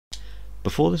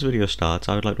Before this video starts,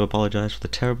 I would like to apologise for the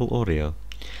terrible audio.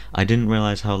 I didn't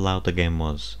realise how loud the game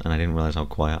was, and I didn't realise how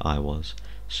quiet I was.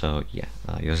 So yeah,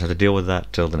 you just have to deal with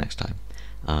that till the next time.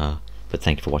 But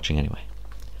thank you for watching anyway.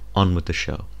 On with the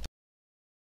show.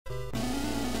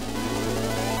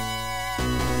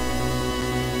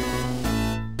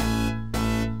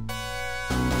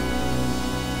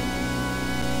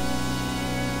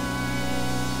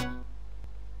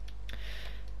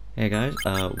 Hey guys,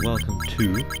 welcome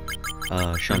to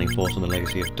Shining Force on the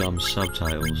Legacy of Dumb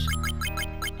Subtitles.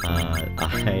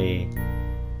 I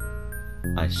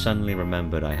suddenly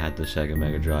remembered I had the Sega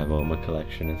Mega Drive on my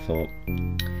collection and thought,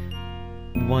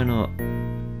 why not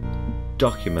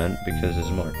document, because it's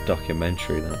more a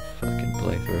documentary than a fucking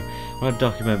playthrough, why not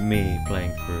document me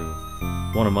playing through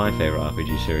one of my favourite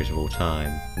RPG series of all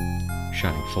time,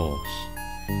 Shining Force.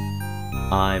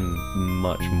 I'm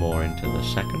much more into the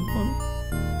second one.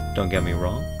 Don't get me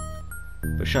wrong,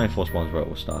 but Shining Force 1's where it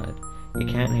all started. You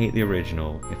can't hate the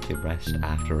original if the rest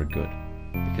after are good,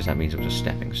 because that means it was a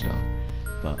stepping stone.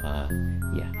 But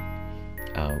yeah,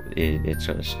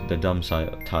 it's the dumb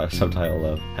subtitle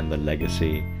of "And the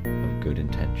Legacy of Good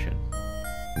Intention."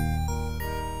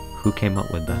 Who came up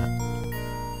with that?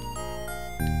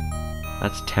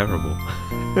 That's terrible.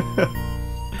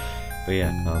 But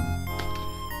yeah,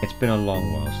 it's been a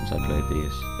long while since I played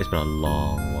these. It's been a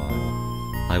long while.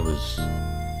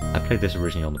 I played this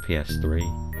originally on the PS3.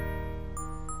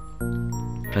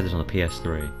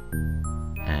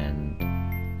 And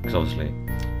because obviously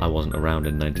I wasn't around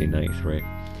in 1993,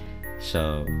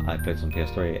 so I played this on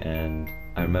PS3, and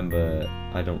I remember,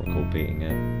 I don't recall beating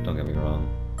it, don't get me wrong,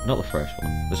 not the first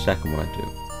one, the second one I do,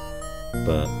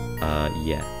 but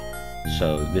yeah,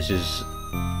 so this is,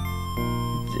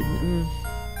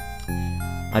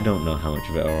 I don't know how much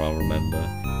of it I'll remember.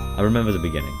 I remember the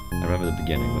beginning.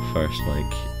 The first,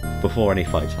 like, before any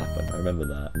fights happen. I remember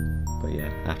that. But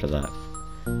yeah, after that,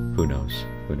 who knows?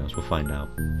 Who knows? We'll find out.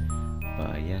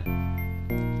 But yeah.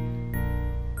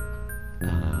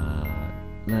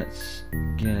 Let's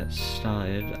get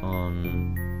started on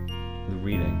the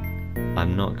reading.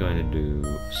 I'm not going to do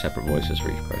separate voices for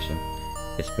each person.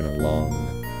 It's been a long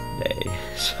day,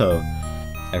 so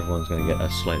everyone's going to get a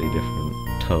slightly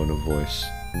different tone of voice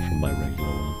from my regular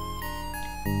one.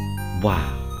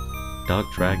 Wow. Dark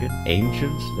Dragon?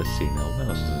 Ancients? Let's see now, what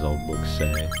else does this old book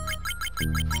say?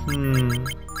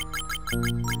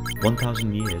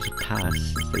 1,000 years have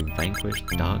passed since they vanquished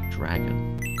Dark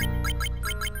Dragon.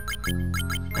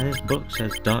 And this book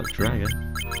says Dark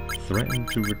Dragon threatened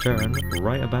to return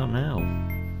right about now.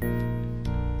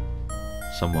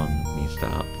 Someone needs to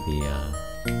up the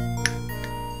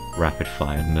rapid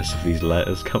fireness of these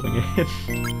letters coming in.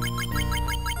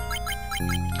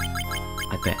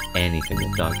 I bet anything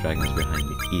that Dark Dragon is behind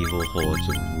the evil hordes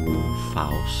of Rune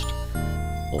Faust.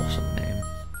 Awesome name.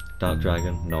 Dark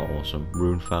Dragon, not awesome.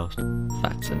 Rune Faust,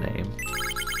 that's a name.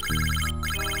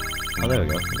 Oh, there we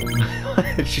go.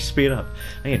 Did she speed up?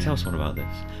 I need to tell someone about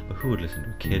this. But who would listen to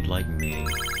a kid like me?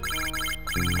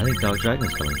 I think Dark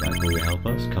Dragon's coming back. Will you help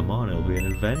us? Come on, it'll be an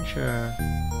adventure.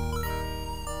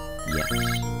 Yes.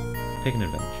 Pick an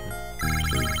adventure.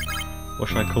 What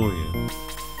should I call you?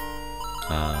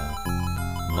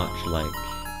 Much like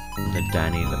the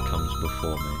Danny that comes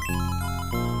before me.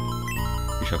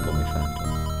 You shall call me Phantom.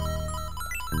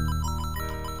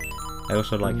 I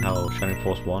also like how Shining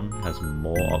Force 1 has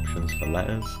more options for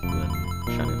letters than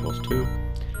Shining Force 2.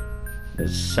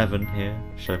 There's 7 here,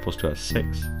 Shining Force 2 has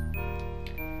 6.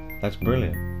 That's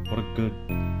brilliant. What a good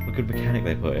mechanic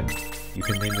they put in. You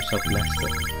can name yourself Lester.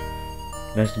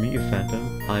 Nice to meet you,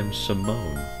 Phantom. I'm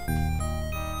Simone.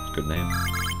 It's a good name.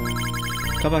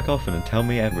 Come back often and tell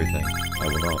me everything. I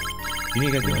will not. You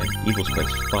need to get going. Evil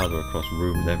spreads farther across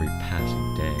Rune with every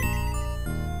passing day.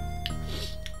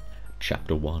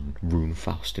 Chapter 1. Rune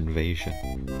Faust Invasion.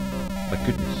 My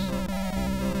goodness.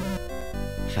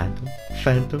 Phantom?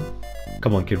 Phantom?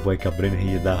 Come on, kid, wake up. I didn't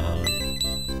hear you that hard.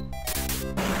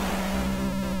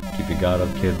 Keep your guard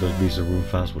up, kid. Those beasts of Rune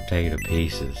Faust will tear you to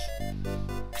pieces.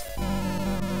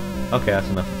 Okay, that's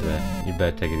enough for today. You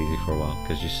better take it easy for a while,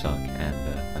 because you suck, and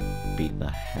I beat the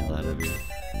hell out of you.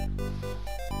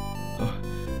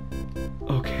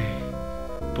 Okay.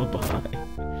 Bye-bye.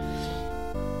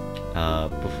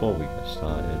 Before we get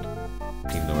started,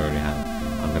 even though we already have,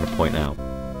 I'm going to point out,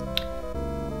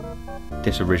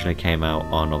 this originally came out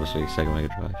on, obviously, Sega Mega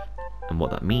Drive, and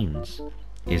what that means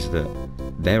is that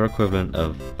their equivalent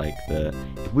of, like,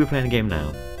 if we were playing a game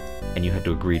now, and you had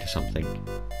to agree to something,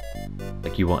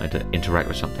 like you wanted to interact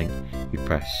with something, you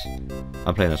press,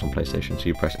 I'm playing this on PlayStation, so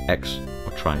you press X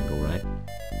or triangle, right?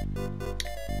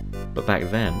 But back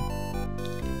then,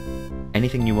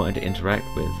 anything you wanted to interact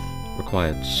with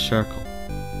required circle,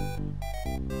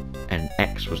 and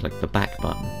X was like the back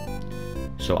button.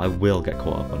 So I will get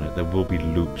caught up on it. There will be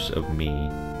loops of me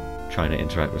trying to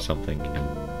interact with something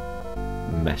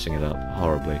and messing it up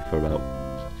horribly for about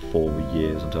 4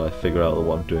 years until I figure out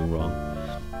what I'm doing wrong.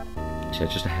 So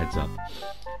it's just a heads up.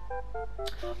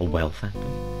 Well,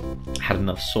 Phantom, had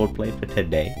enough swordplay for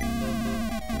today.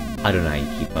 I don't know how you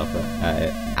keep up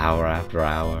hour after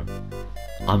hour.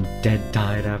 I'm dead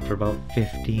tired after about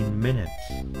 15 minutes.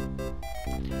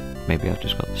 Maybe I've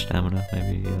just got the stamina.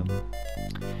 Maybe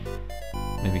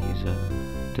he's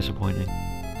disappointing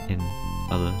in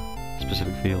other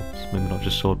specific fields. Maybe not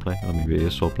just swordplay. Or maybe it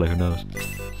is swordplay, who knows.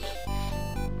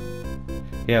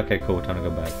 Yeah, okay, cool, time to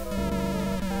go back.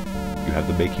 You have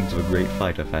the makings of a great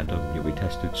fighter, Phantom. You'll be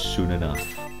tested soon enough.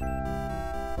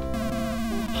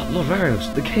 Lord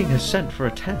Varios, the king has sent for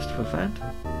a test for Phantom.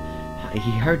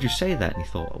 He heard you say that and he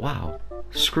thought, wow,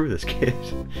 screw this kid.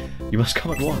 You must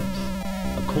come at once.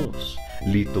 Of course,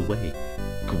 lead the way,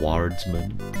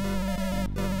 guardsman.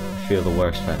 I fear the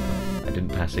worst, Phantom. I didn't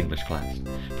pass English class.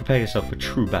 Prepare yourself for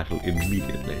true battle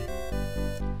immediately.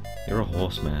 You're a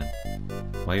horseman.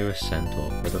 Why you're a centaur?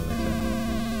 That doesn't make sense.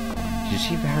 Did you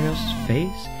see Varios'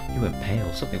 face? He went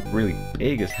pale. Something really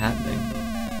big is happening.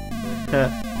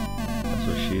 That's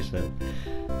what she said.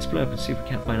 Split up and see if we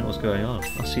can't find out what's going on.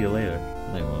 I'll see you later.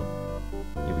 No, you won't.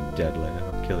 You'll be dead later.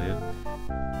 I'll kill you.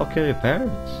 I'll kill your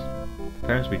parents.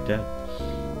 Parents will be dead.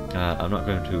 I'm not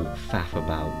going to faff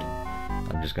about.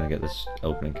 I'm just going to get this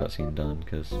opening cutscene done,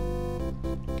 because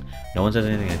no one says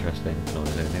anything interesting. No one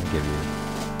has anything to give you.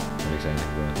 Nobody says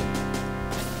anything worth it.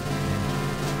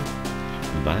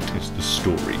 That is the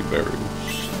story,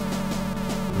 Varios.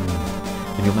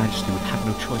 Then your Majesty would have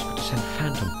no choice but to send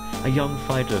Phantom, a young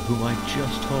fighter whom I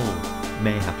just told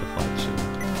may have to fight soon.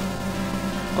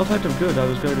 Oh, Phantom, good. I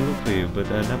was going to look for you, but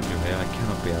now that you're here, I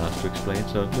cannot be asked to explain,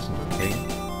 so listen to the king.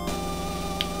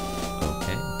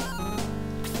 Okay.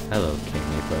 Hello,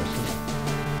 kingly person.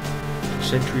 For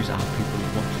centuries, our people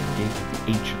have watched the gate of the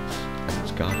ancients as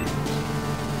its guardians.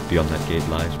 Beyond that gate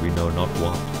lies we know not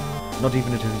what, not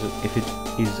even if it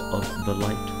is of the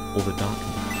light or the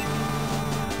darkness.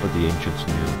 But the ancients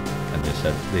knew, and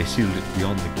they sealed it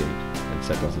beyond the gate and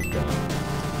set us as guard.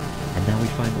 And now we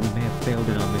find that we may have failed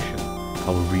in our mission,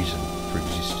 our reason for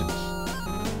existence.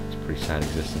 It's a pretty sad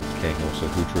existence, King. Also,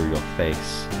 who drew your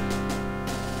face?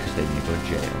 Because they need to go to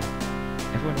jail.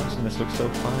 Everyone else in this looks so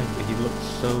fine, but he looks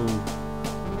so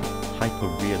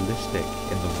hyper-realistic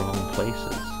in the wrong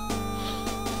places.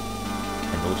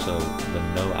 And also, the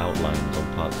no outlines on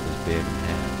parts of his beard and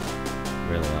hair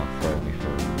really are throwing me for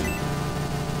a loop.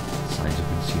 Signs have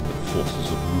been seen that the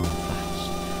forces of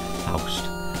Faust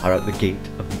are at the gate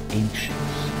of the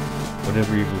ancients.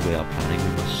 Whatever evil they are planning,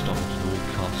 we must stop it at all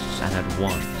costs and at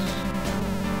once.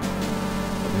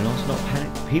 But we must not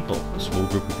panic the people, a small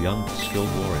group of young,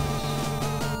 skilled warriors.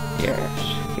 Yes,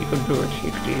 he could do it.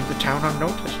 He could leave the town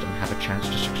unnoticed and have a chance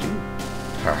to succeed.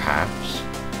 Perhaps.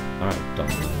 Alright,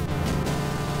 done.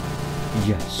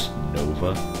 Yes,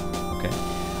 Nova. Okay,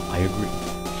 I agree.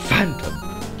 Phantom,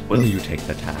 will you take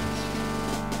the task?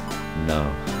 No,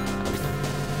 I will.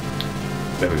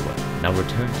 Very well. Now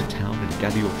return to town and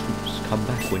gather your troops. Come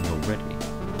back when you're ready.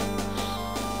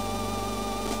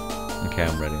 Okay,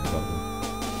 I'm ready. I got them.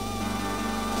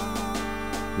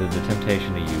 The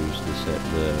temptation to use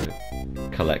the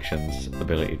collection's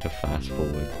ability to fast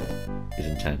forward is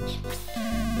intense.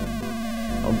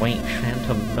 Oh wait,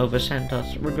 Phantom, Nova sent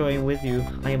us. We're going with you.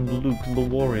 I am Luke the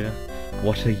Warrior.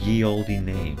 What a ye olde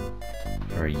name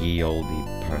for a ye olde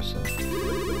person.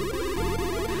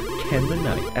 Ken the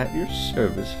Knight, at your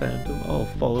service, Phantom. I'll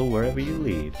follow wherever you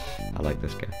lead. I like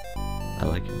this guy. I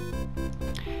like him.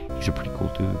 He's a pretty cool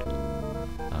dude.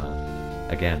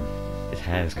 Again, his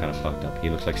hair is kind of fucked up. He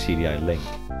looks like CDI Link.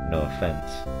 No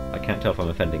offense. I can't tell if I'm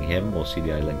offending him or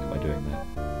CDI Link by doing that.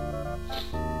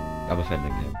 I'm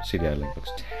offending him. CDI Link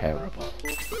looks terrible.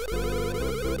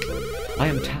 I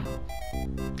am Tao.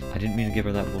 I didn't mean to give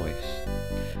her that voice.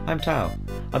 I'm Tao.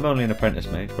 I'm only an apprentice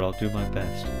mate, but I'll do my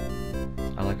best.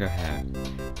 I like her hair.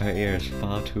 Her ear is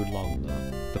far too long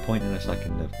though. The pointiness I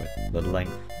can live with. The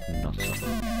length, not so much.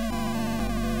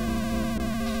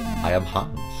 I am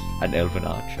Hans, an elven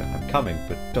archer. I'm coming,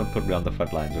 but don't put me on the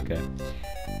front lines, okay?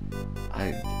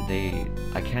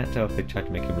 I can't tell if they tried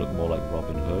to make him look more like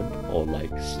Robin Hood or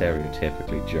like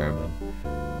stereotypically German,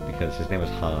 because his name is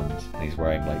Hans and he's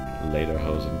wearing like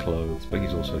lederhosen clothes, but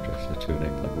he's also dressed in a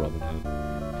tunic like Robin Hood.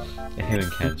 And him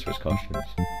and Ken's for his costumes.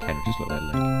 Ken just look like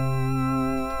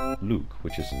Link. Luke,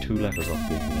 which is 2 letters off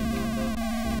being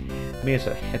Link. Me as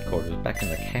a headquarters back in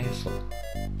the castle.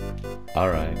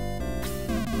 Alright.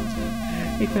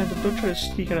 Hey Phantom, don't try to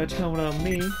sneak out of town without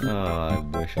me. Oh, I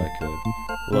wish I could.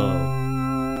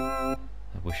 Low. I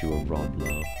wish you were Rob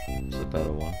Low. It's a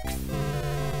better one.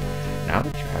 Now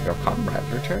that you have your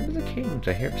comrades, return to the king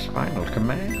to hear his final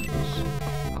commands.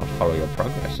 I'll follow your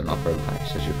progress and offer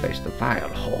advice as you face the vile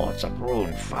hordes of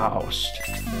Rune Faust.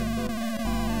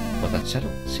 Well, that's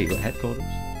settled. See you at headquarters.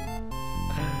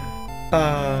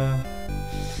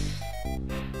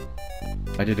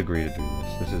 I did agree to do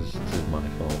this. This is my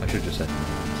fault. I should just send the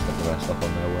rest off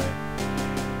on their way.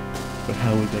 But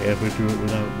how would they ever do it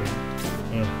without me?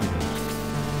 Who knows?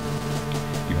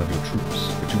 You have your troops,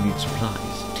 but you need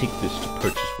supplies. Take this to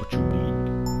purchase what you need.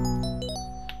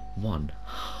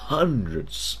 100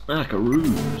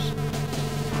 smackaroos.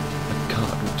 A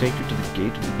cart will take you to the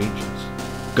gate of the ancients.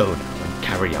 Go now and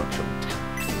carry out your task.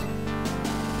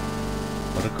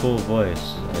 What a cool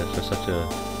voice for such a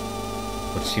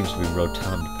what seems to be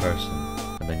rotund person,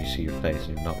 and then you see your face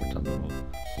and you're not rotund at all.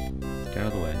 Get out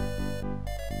of the way.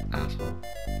 Asshole.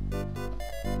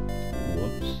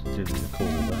 Whoops, didn't call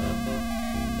that.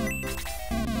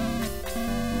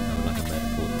 I'm like a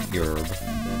medical herb.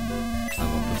 I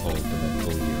want to hold the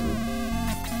medical herb.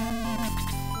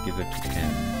 Give it to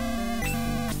Ken.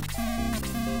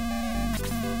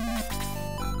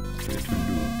 Give it to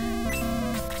Luke.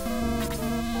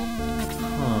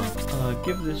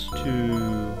 Give this to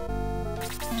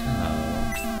Tao.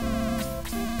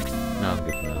 No, I'm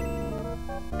good for now.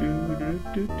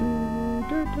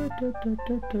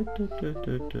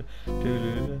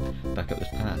 Back up this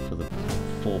path for the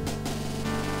 4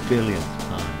 billionth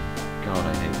time. God, I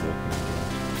hate walking again.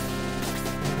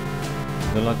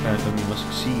 The luck phantom, you must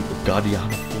succeed with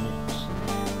Guardiana Falls.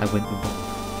 I went the wrong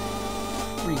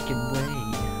freaking way.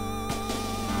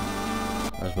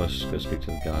 I was supposed to go speak to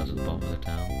the guys at the bottom of the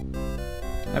town.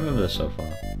 I remember this so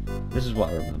far. This is what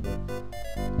I remember.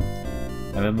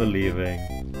 I remember leaving.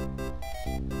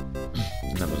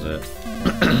 And that was it.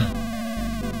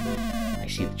 I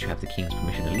see that you have the king's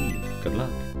permission to leave. Good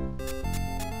luck.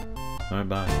 Alright,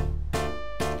 bye.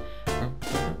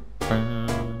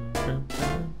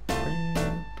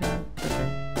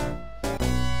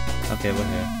 Okay, we're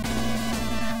here.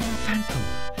 Phantom!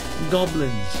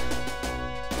 Goblins!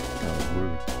 That was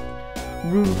rude.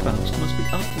 Rune Faust must be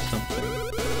up to something.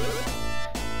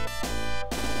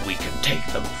 We can take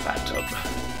them, Phantom.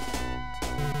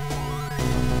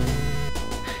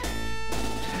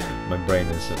 My brain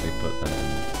instantly put that in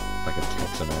like a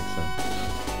Texan accent.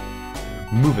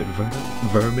 Move it,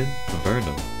 Vermin.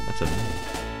 Vermin. That's a name.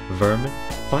 Vermin,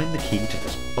 find the key to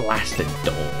this blasted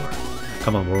door.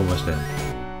 Come on, we're almost in.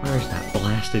 Where is that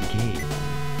blasted key?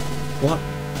 What?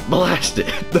 Blasted?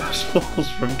 Those falls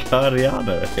from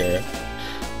Guardiana here.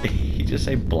 He just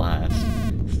say blast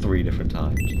 3 different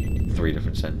times. 3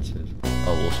 different sentences.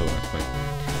 Oh, also earthquake.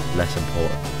 Less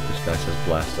important. This guy says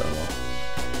blast a lot.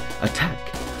 Attack!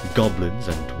 Goblins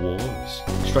and dwarves.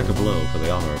 Strike a blow for the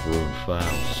honor of Rune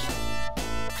Faust.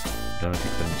 Don't know if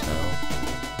you couldn't tell.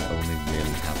 I only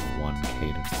really have 1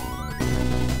 cadence.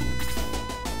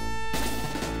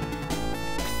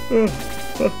 Oh,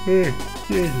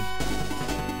 Jesus.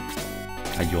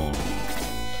 I yawn.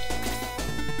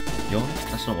 Yawn?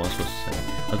 That's not what I was supposed to say.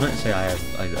 I was meant to say I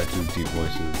do deep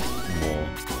voices more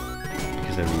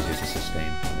because they're easier to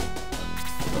sustain for me.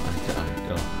 But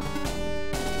oh.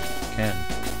 Ken,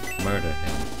 murder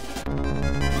him.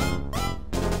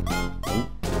 Oh.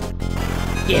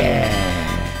 Yeah!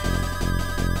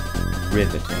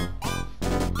 Riveting.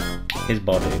 His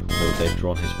body, though they've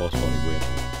drawn his horse body weird.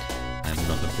 I'm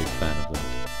not a big fan of that.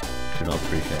 Do not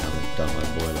appreciate how they've done my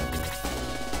boy like that.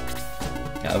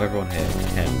 Out of everyone here,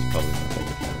 Ken is probably my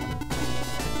favourite character.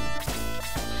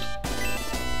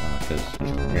 Because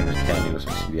his name is Ken, he looks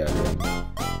like CBI Ring.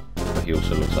 But he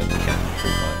also looks like the Ken from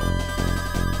Street Fighter.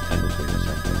 And looks like the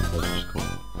same thing, which is cool.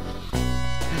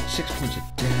 6 points of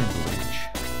damage.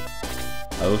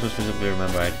 I also specifically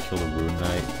remember I had to kill the Rune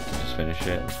Knight to just finish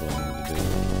it, that's what I needed to do.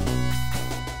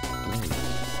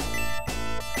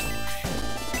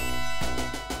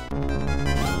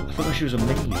 I forgot she was a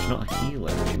mage, not a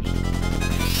healer.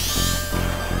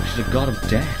 She's a god of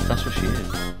death, that's what she is.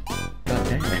 God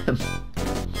damn. Good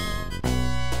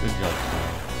job,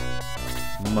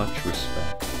 Sam. Much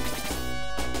respect.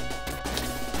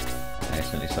 I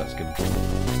accidentally start skipping through it.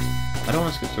 I don't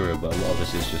want to skip through it, but a lot of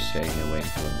this is just sitting here waiting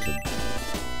for them to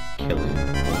kill you,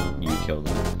 or you kill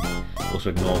them. Also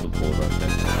ignore the board right there,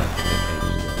 because I think it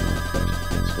pages ago when I first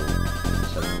installed the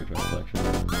secondary drive collection.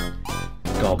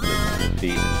 Goblins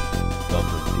defeated.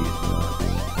 Goblins defeated.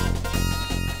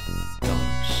 God,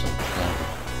 I'm so clever.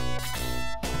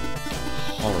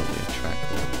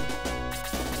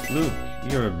 Luke,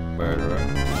 you're a murderer.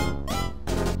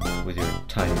 With your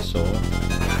tiny sword. And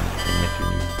yet you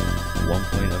do 1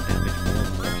 point of damage more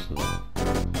than the rest of them.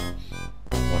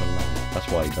 What a lie. That's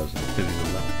why he does it, because he's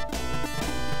a lie.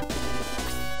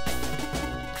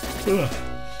 Ugh.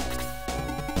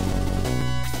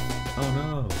 Oh no.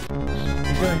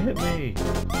 He's gonna hit me.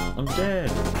 I'm dead.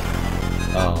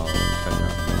 Oh, turns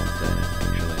out I'm not dead.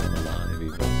 Actually, I'm alive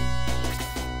even.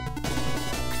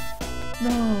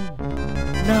 No.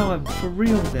 Now I'm for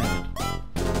real dead.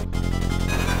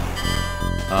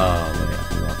 Oh, they have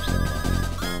to upside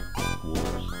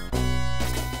wolves.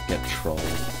 Get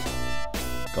trolled.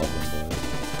 Goblin boy.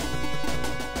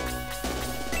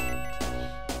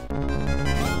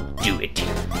 Do it.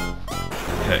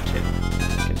 Hurt him.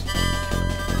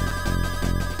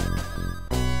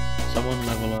 Someone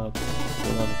level up. For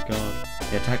the love of God.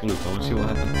 Yeah, attack Luke. I want to see what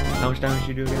happens. How much damage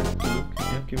you do again to Luke?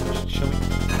 Yeah, give me, show me.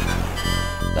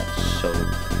 That's so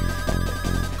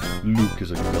pathetic. Luke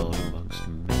is a god amongst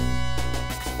men.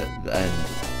 And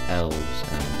elves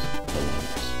and the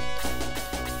likes.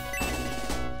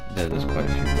 There's quite a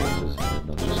few races here,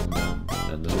 not just men.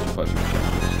 And there's also quite a few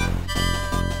genders.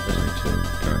 There's only 2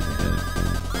 currently here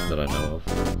that I know of.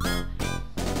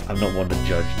 I'm not one to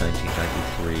judge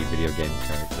 1993 video game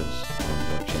characters on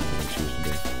what gender they choose to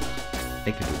be.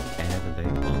 They can do whatever they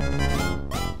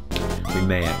want. We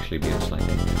may actually be in slight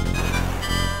danger.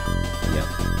 Yep.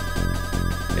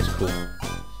 It's cool.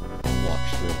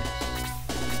 Watch this.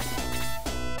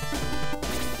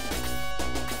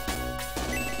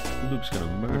 Luke's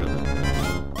gonna murder them.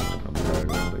 He's not gonna murder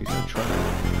them, but he's gonna try.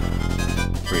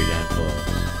 Pretty damn close.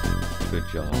 Good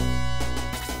job.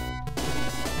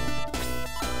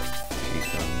 She's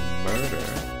gonna murder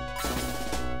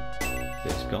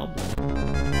this goblin.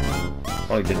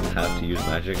 Probably didn't have to use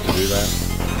magic to do that.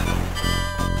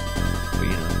 But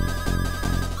you know.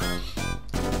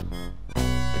 A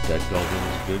dead goblin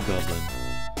is a good goblin.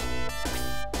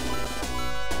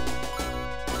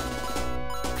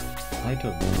 I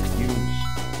don't use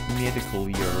medical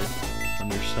herb on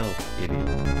yourself, idiot.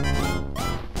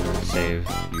 Save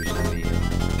using the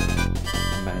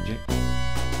magic.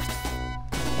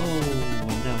 Oh,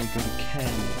 and now we go to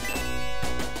Ken.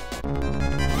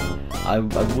 I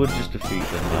would just defeat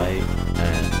the knight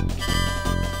and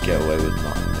get away with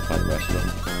not having to fight the rest of them,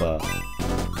 but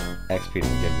XP to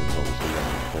begin with is obviously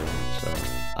very important, so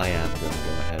I am going to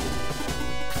go ahead and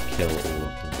kill all of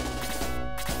them.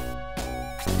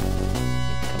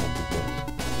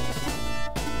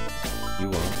 You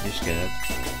won't, you're scared.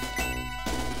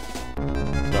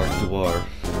 Dark dwarf.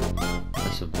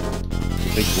 That's a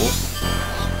big dwarf.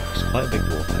 It's quite a big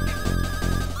dwarf actually.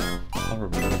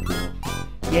 Horrible big dwarf.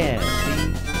 Yeah, see?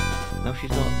 Now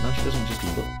she's not, now she doesn't just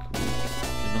look weak.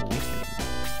 She's not weak anymore.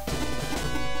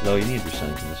 Though you need to do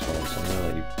something in this fight, so I'm gonna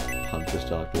let you hunt this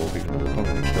dark dwarf even though they're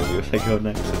probably gonna kill you if they go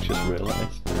next, I just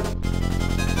realised.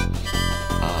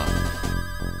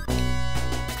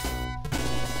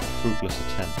 Fruitless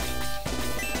attempt.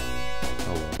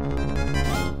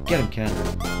 Get him, Ken.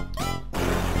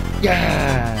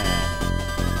 Yeah!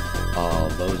 Oh,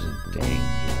 those are danger.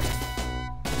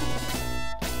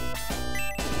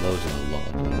 Those are a lot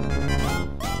of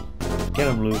danger. Get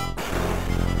him, Luke.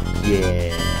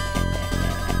 Yeah!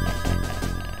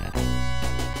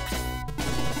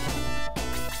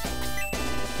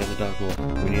 Get the dark dwarf.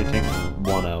 We need to take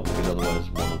 1 out because otherwise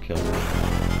 1 will kill him.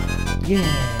 Yeah!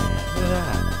 Look at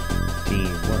that!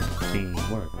 Teamwork,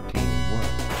 teamwork,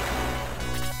 teamwork.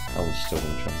 I was still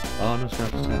gonna try. Oh no,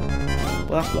 Scrap's 10.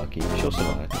 Well, that's lucky. She'll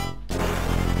survive.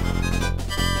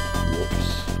 Whoops.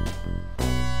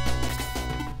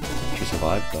 She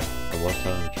survived though. I was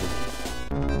telling the truth.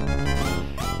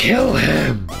 Kill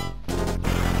him!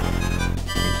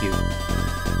 Thank you.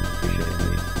 Appreciate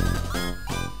it.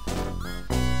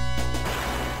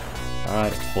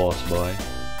 Alright, horse boy.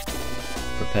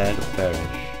 Prepare to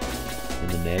perish. In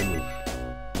the name of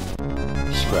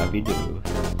Scrappy-Doo.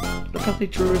 Look how they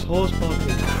drew his horse body.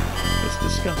 It's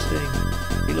disgusting.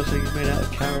 He looks like he's made out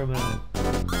of caramel.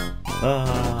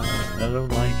 Ah, I don't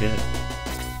like it.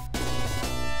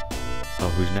 Oh,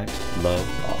 who's next? Love.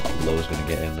 Oh, Love's gonna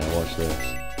get in there. Watch this.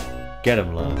 Get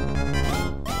him, Love.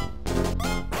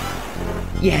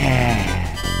 Yeah!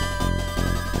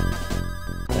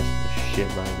 That's the shit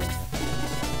right there.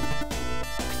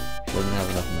 She doesn't have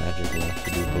enough magic left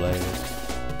to do blaze.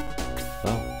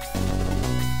 Oh.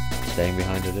 Staying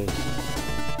behind it is.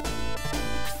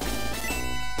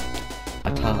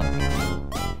 Attack.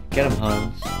 Get him,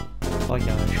 Hans. Oh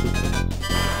yeah, shoot him.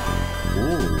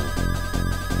 Ooh.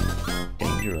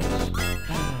 Dangerous.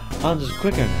 Hans is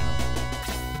quicker now.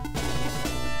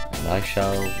 I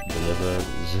shall deliver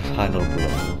the final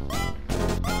blow.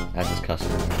 As is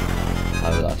customary. I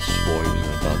swore he was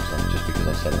going to dodge that just because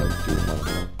I said I would do the final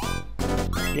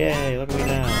blow. Yay, what do we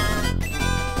now?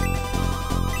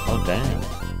 Oh damn.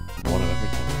 One of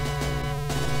everything.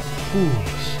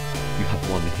 Fools! You have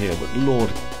one here, but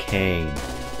Lord Cain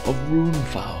of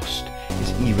Runefaust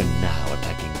is even now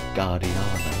attacking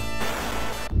Guardiana.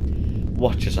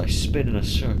 Watch as I spin in a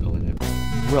circle and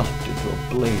erupt into a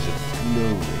blaze of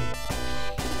glory.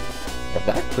 If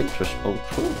that creature spoke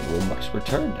truly, we must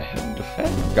return to him and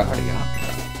defend Guardiana.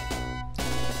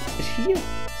 Is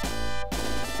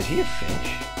he a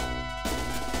fish?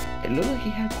 It looked like he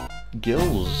had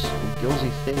gills, gillsy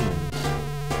things.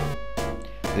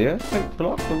 The earthquake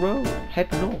blocked the road. Head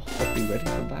north, but be ready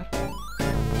for battle.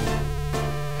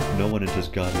 No one enters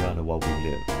Guardiana while we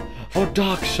live. For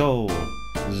Dark Souls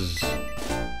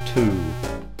 2.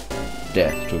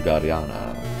 Death to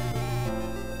Guardiana.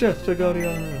 Death to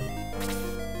Guardiana.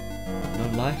 No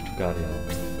life to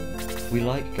Guardiana. We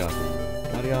like Guardiana.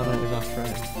 Guardiana is our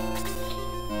friend.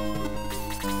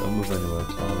 Don't move anywhere,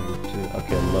 Tommy.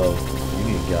 Okay, low. You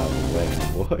need to get out of the way,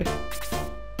 boy.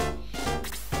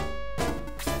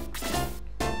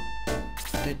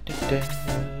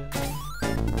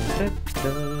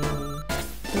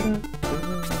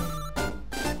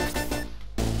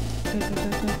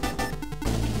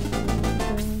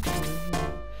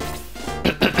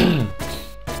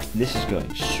 This is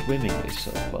going swimmingly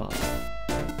so far.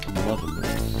 I'm loving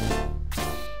this.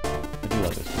 I do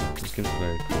like this game. This game's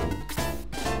very cool.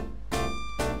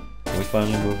 Can we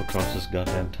finally move across this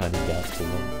goddamn tiny gap for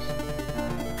once?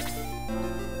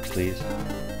 Please?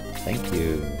 Thank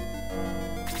you.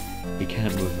 He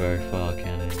can't move very far,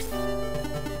 can he?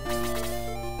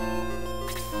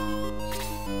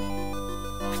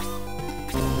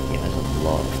 Yeah, there's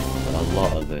a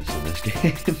lot of this in this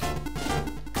game.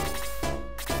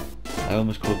 I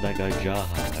almost called that guy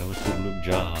Jaha. I almost called Luke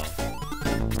Jaha.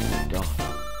 God.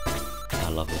 I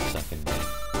love this second game.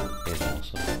 It's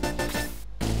awesome.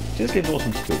 See, this game's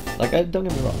awesome too. Like, don't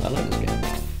get me wrong, I like this game.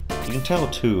 You can tell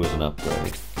 2 is an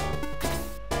upgrade.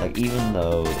 Like, even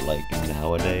though, like,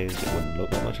 nowadays it wouldn't look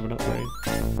that much of an upgrade,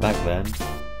 back then,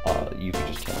 you could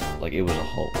just tell. Like, it was a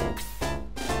whole...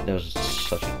 There was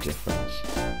such a difference.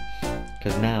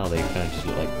 Because now they kind of just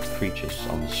look like creatures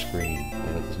on the screen.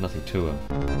 Like, there's nothing to them.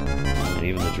 And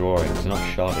even the drawings, they're not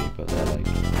shoddy, but they're like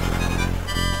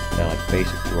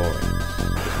basic drawings.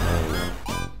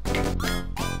 There's no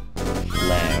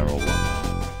flair or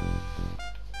whatnot.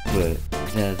 But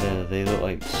they look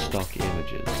like stock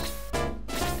images.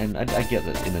 And I get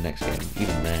that in the next game,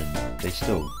 even then, they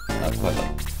still are quite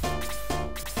like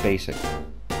basic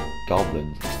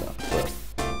goblins and stuff, but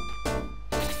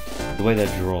the way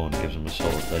they're drawn gives them a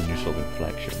new sort of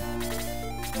inflection.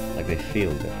 Like, they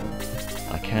feel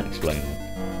different. I can't explain it,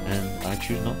 and I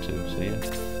choose not to, so yeah.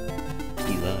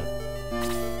 Eat that.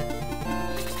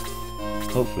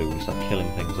 Hopefully we start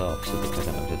killing things off so that I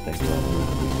don't have to think about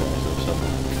moving these guys or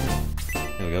something.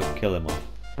 There we go, kill him off.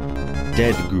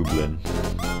 Dead Goblin.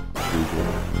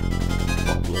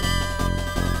 Goblin.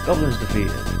 Goblin's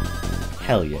defeated.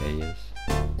 Hell yeah, he is.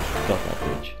 Got that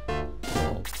bitch.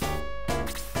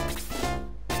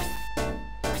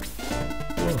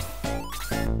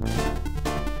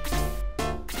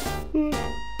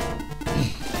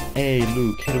 Hey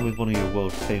Luke, hit him with one of your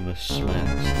world famous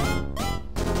smacks.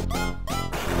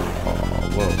 Oh,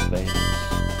 world famous.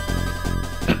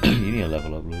 You need a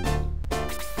level up, Luke.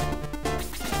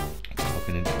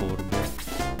 Fucking into forward a bit.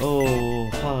 Oh,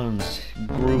 Hans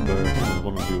Gruber, hit him with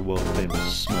one of your world famous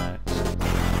smacks.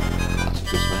 That's a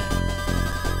good smack.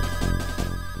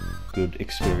 Good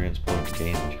experience point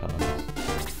gain, Hans.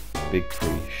 Big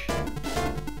preach.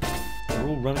 They're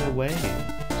all running away.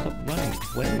 Stop running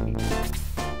away.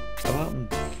 Go out and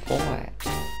fight.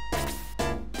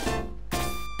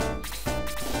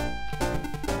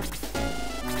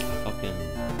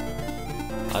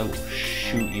 I will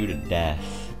shoot you to death.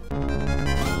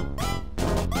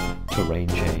 Terrain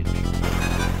change.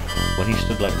 When he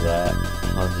stood like that,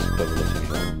 Hans' quiver looks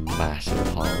like a massive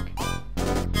hog.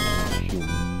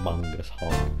 Humongous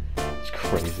hog. It's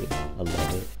crazy. I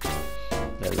love it.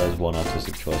 There's one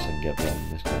artistic choice I can get behind in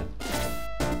this game.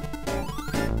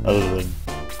 Other than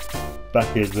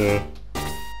back in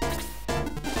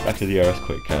the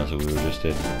earthquake castle we were just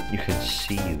in, you can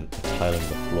see that the tiling of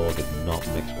the floor did not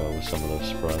mix well with some of those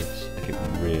sprites. Like, it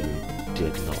really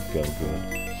did not go good.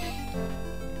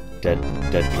 Dead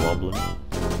Goblin.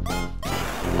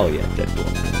 Oh yeah, Dead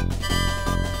Goblin.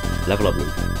 Level up,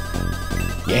 Luke.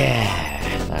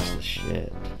 Yeah, that's the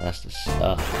shit. That's the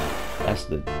stuff. That's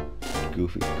the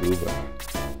goofy goober.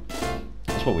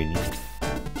 That's what we need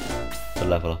to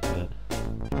level up a bit.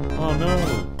 Oh no,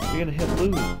 we're gonna hit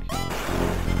Luke.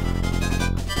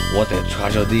 What a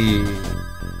tragedy!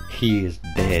 He is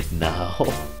dead now.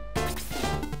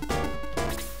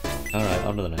 Alright,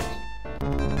 on to the next.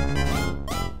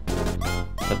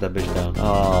 Set that bitch down.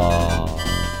 Oh,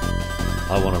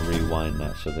 I want to rewind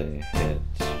that so they hit.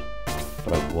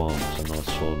 But I won't, because I'm not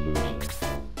a sore loser.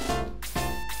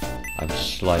 I'm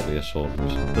slightly a sore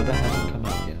loser. But that hasn't come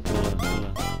out yet.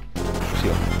 We'll see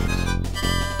what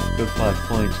happens. Good 5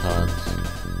 points, Hans.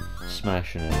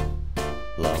 Smashing it.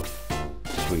 Love.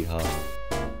 Sweetheart.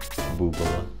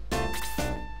 Boobala.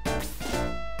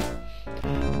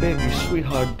 Baby,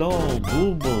 sweetheart doll,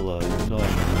 boobala. You know I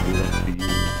can do that for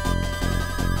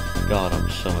you. God, I'm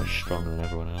so much stronger than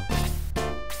everyone else.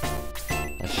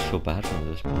 I just feel bad for me at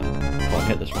this point. Come on,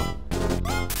 hit this one.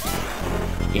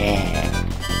 Yeah!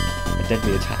 A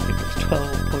deadly attack and does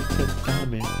 12 points of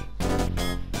damage.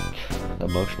 The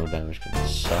emotional damage can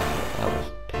suck. That was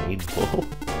painful.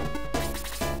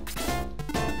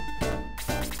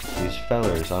 These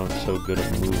fellers aren't so good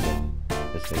at moving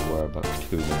as they were about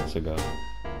 2 minutes ago.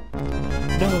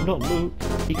 No, not Luke.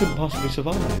 He couldn't possibly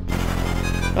survive.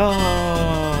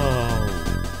 Oh!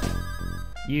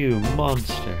 You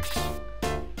monsters.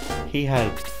 He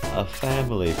had a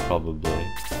family, probably.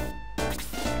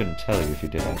 Couldn't tell you if he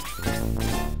did, actually.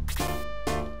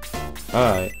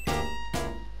 Alright.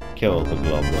 Kill the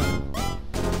goblin.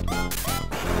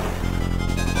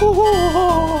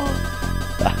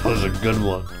 That was a good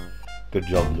one. Good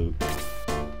job, Luke.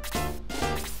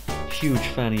 Huge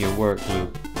fan of your work,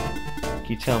 Luke. Can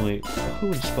you tell me, who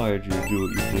inspired you to do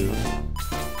what you do?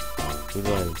 Who do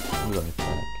I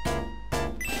attack?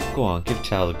 Go on, give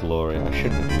Tal the glory. I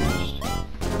shouldn't have used.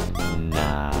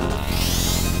 Nah.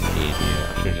 Idiot.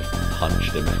 I should have just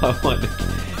punched him if I wanted to.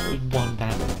 It was 1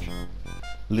 damage.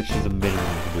 Literally the minimum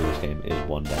you can do in this game is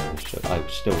 1 damage, so I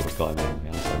still would have got him anyway,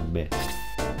 unless I missed.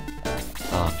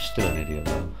 Oh, I'm still an idiot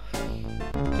though.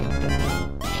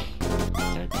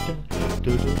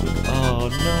 Oh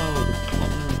no, the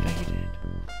clone invaded.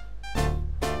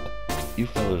 You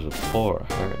fellas are poor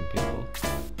at hurting people.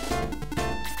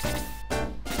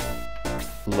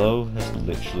 Lowe has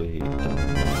literally done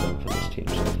nothing for this team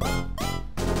so far.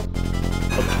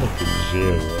 A fucking 0.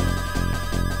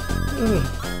 Ugh,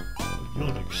 I'm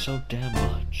running so damn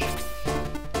much.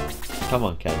 Come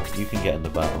on, Ken, you can get in the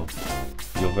battle.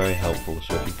 You're very helpful,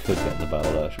 so if you could get in the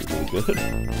battle, that would be really good.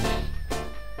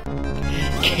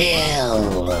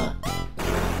 Kill!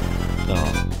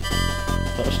 Oh,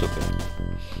 that was still good.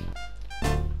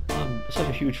 I'm such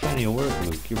a huge fan of your work,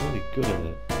 Luke. You're really good at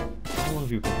it. How long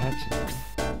have you been practicing?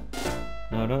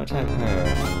 No, don't attack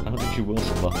her. I don't think she will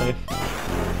survive.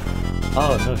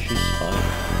 Oh, no, she's fine.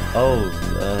 Oh,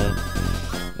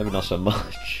 maybe not so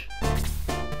much.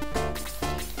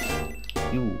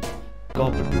 You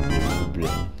goblin.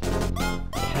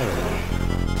 Perish.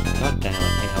 God damn, I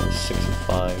hate how it's 6 and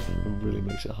 5. It really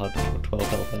makes it hard to kill 12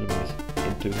 health enemies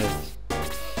in 2 hits.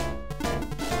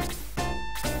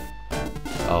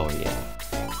 Oh yeah.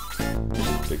 This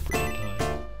is big break time.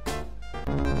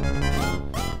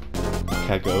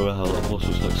 Can't go over how the horse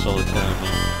looks like solid caramel.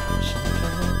 Solid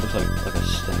caramel? Looks like a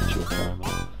statue of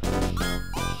caramel.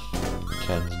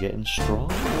 Ken's getting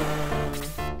stronger.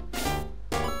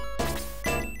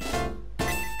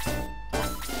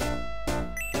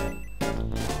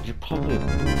 Probably move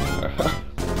her.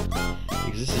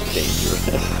 Because this is dangerous.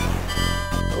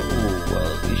 Oh, well,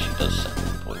 at least she does 7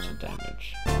 points of damage.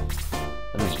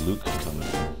 That means Luke can come in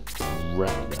and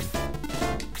wreck them.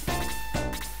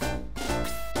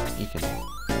 He can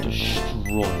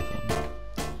destroy them.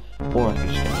 Or I can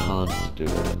just get Hans to do it.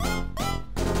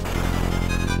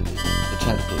 The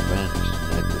tactical advantage is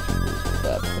negligible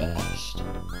at best.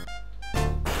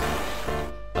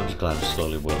 I'm just glad I'm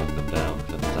slowly whittling them down,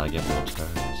 because that means I get more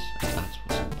turns. That's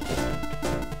what's important.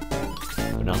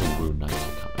 But now the Rude Knights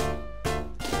are coming.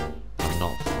 I'm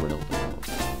not thrilled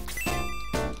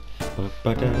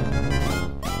about it.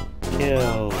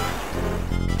 Kill.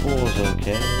 4's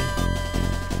okay.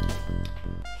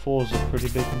 4's a pretty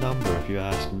big number if you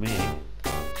ask me.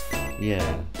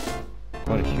 Yeah.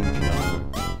 Quite a huge number.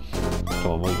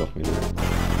 Come on, what you got for me, Luke?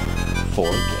 4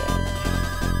 again.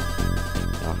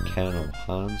 Now Ken or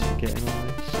Hans are getting on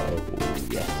this? Oh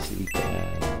yes he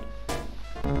can.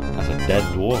 That's a dead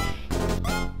dwarf.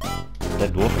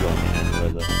 Dead dwarf are going hand where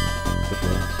the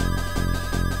difference.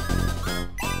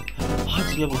 Hans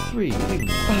is level 3, he's even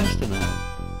faster now.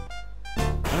 I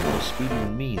don't know what speed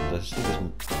even means. I just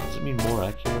think does it mean more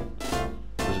accurate?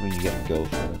 Or does it mean you get to go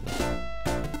further?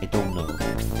 I don't know.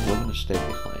 We're gonna stay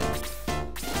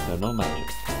behind. No magic.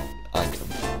 Item.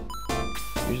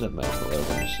 Use that medical herb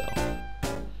on yourself.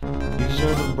 You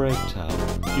deserve a break, Tao.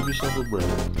 Give yourself a break.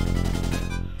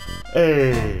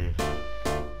 Hey!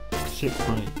 Sick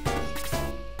break.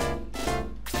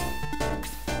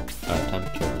 Alright, time to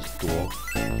kill this dwarf.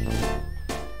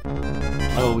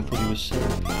 Oh, we thought he was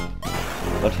safe.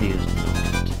 But he is not.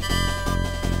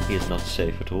 He is not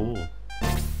safe at all.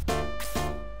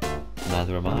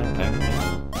 Neither am I, apparently.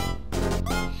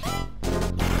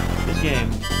 This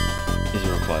game is a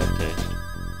required taste.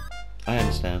 I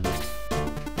understand this.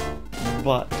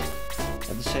 But,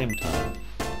 at the same time,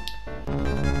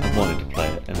 I wanted to play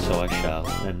it, and so I shall.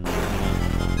 And,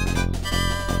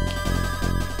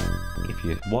 if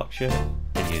you watch it,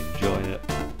 and you enjoy it,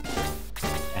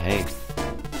 hey,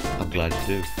 I'm glad you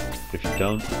do. But if you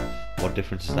don't, what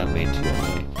difference does that make to your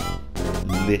day?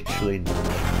 Literally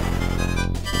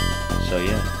nothing. So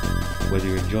yeah, whether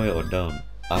you enjoy it or don't,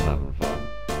 I'm having fun.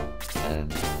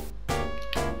 And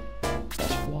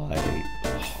that's why...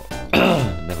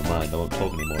 never mind, I won't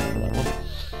talk anymore for that one.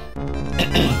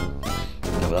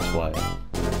 No, but that's why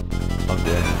I'm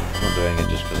doing it. I'm not doing it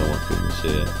just because I want people to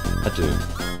see it. I do.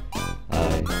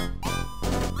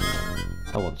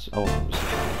 I want people to see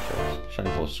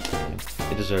Shining Force is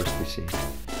great. It deserves to be seen.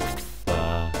 But I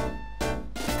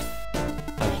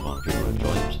just want people to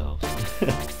enjoy themselves.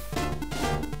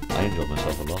 I enjoy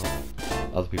myself a lot.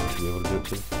 Other people should be able to do it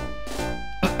too.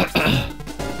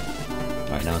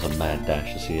 Right, now it's a mad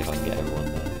dash to see if I can get everyone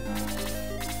there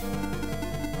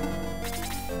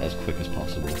as quick as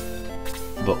possible,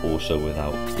 but also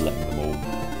without letting them all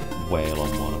wail on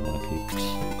one of my peeps.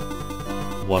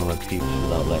 One of my peeps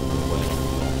without letting them wail on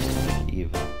the rest to make it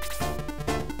even.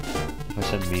 If I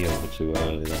send me over too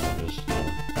early, then I'll just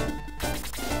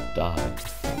die.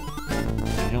 And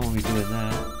you don't want me doing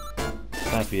that. It's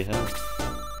bad for your health.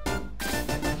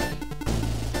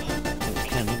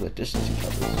 Look at the distance he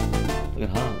covers. Look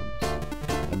at Hans.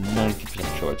 I'm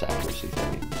 90% sure it's accuracy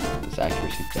thing. It's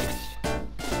accuracy based.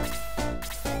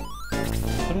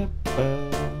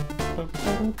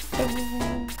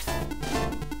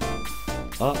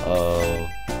 Uh-oh.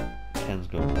 Ken's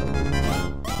going that way.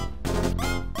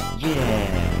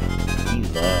 Yeah!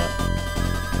 He's up.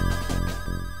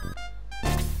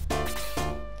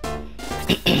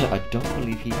 I don't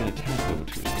believe he can attack over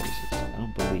 2 spaces. I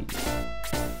don't believe.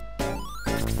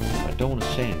 I don't want to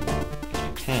say anything. If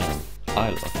you can, I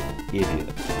look like an idiot.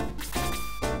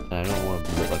 And I don't want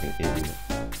to look like an idiot.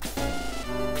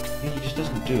 He just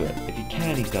doesn't do it. If he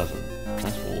can, he doesn't.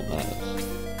 That's all that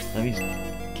matters. That means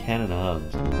Ken and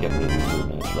Hans can get rid of these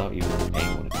rumors without even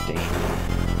anyone in danger.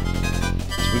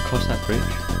 So we cross that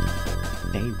bridge,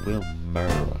 they will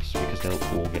murder us because they'll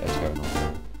all get a turn on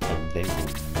them. And they will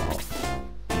not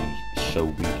be so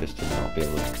weak as to not be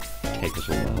able to take us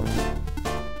all out.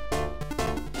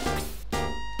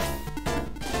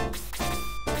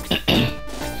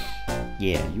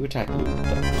 Yeah, you attack Luke,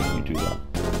 definitely. You do that.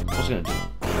 What's it gonna do?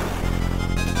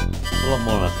 It's a lot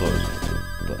more than I thought it was gonna do,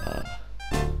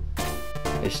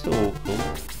 but it's still all cool.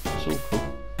 It's all cool.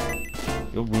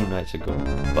 Your Rune Knights are going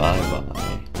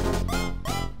bye-bye.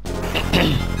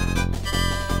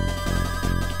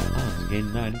 I'm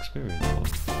getting 9 experience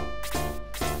points.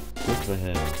 Good for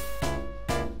him.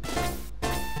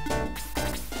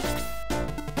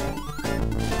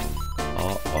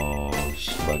 Uh-oh,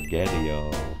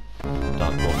 Spaghetti-o.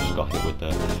 Dark Dwarf just got hit with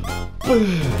the...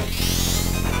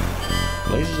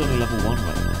 Blaze is only level 1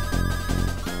 right now.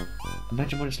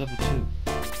 Imagine when it's level 2.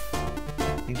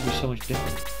 Things will be so much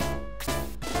different.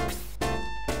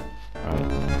 Alright.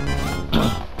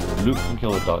 Luke can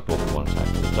kill the Dark Dwarf with 1 attack,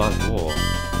 but the Dark Dwarf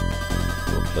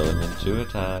will kill him in 2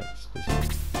 attacks. Because he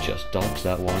just dodged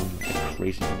that one like a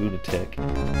crazy lunatic.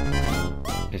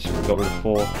 Okay, so we got rid of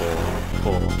 4. 1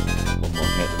 more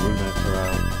hit, the Rune Knights are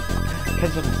out.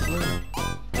 Ken's level 3.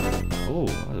 Oh,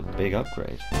 that's a big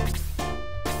upgrade.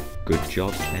 Good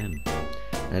job, Ken.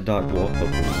 And the Dark Dwarf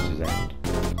hopefully this is his end.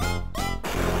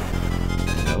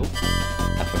 Nope.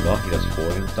 I forgot he does 4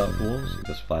 against Dark Dwarves, he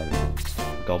does 5 against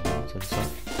Goblins and such.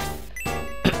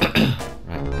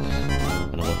 Right.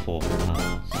 Another 4 from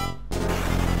Hans.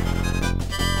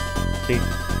 See,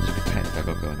 it's a good tactic I've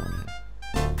got going on here.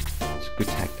 It's a good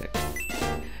tactic.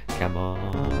 Come on.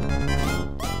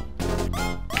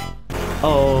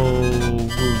 Oh, Rune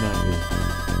Knight is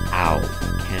out.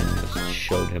 Ken just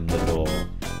showed him the door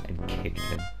and kicked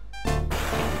him in the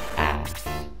ass.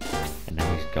 And now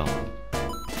he's gone.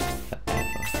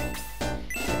 Forever.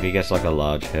 If he gets like a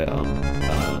large hit on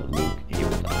Luke, he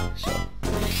will die. So,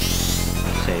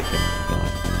 save him from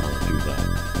dying. I'll do that.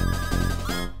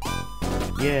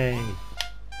 Yay!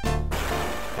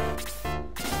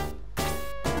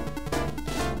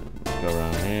 Go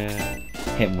around here.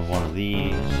 hit him with one of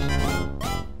these.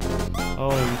 Oh,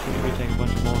 you think you could take a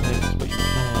bunch more hits, but you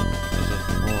can't because there's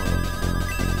more of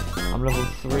them. I'm level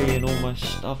 3 and all my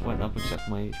stuff went up except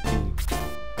my HP.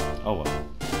 Oh well.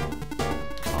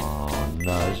 Oh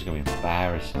no, this is gonna be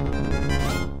embarrassing.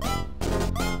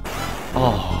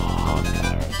 Oh,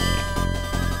 embarrassing.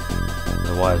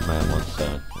 The wise man once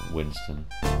said, Winston.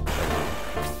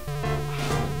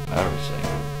 Embarrassing.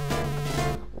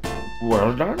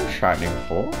 Well done, Shining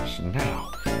Force.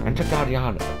 Now, enter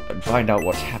Guardiana and find out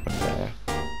what's happened there.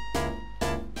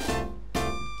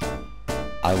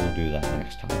 I will do that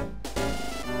next time.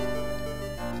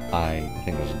 I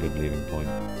think that's a good leaving point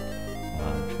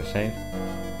to a save.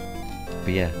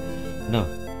 But yeah, no,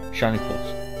 Shining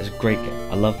Force is a great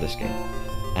game. I love this game.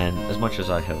 And as much as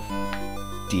I have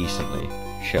decently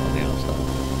shit on the art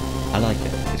style, I like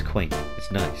it. It's quaint,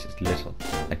 it's nice, it's little.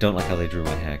 I don't like how they drew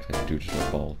my hair because I do just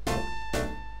look bald.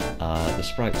 The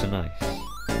sprites are nice.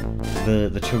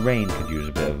 The terrain could use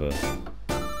a bit of a,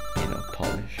 you know,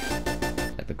 polish.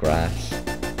 Like the grass.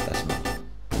 That's not,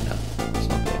 no, it's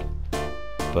not good.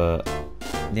 But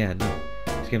yeah, no,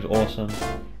 this game's awesome,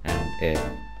 and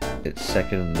it's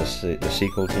second in the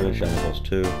sequel to it, Shining Force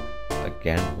 2.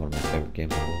 Again, one of my favourite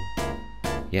games of all.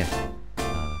 Yeah.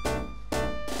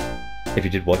 If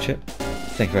you did watch it,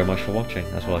 thank you very much for watching.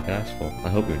 That's all I can ask for. I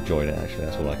hope you enjoyed it, actually.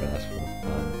 That's all I can ask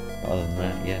for. Other than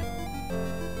that, yeah.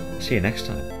 See you next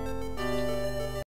time.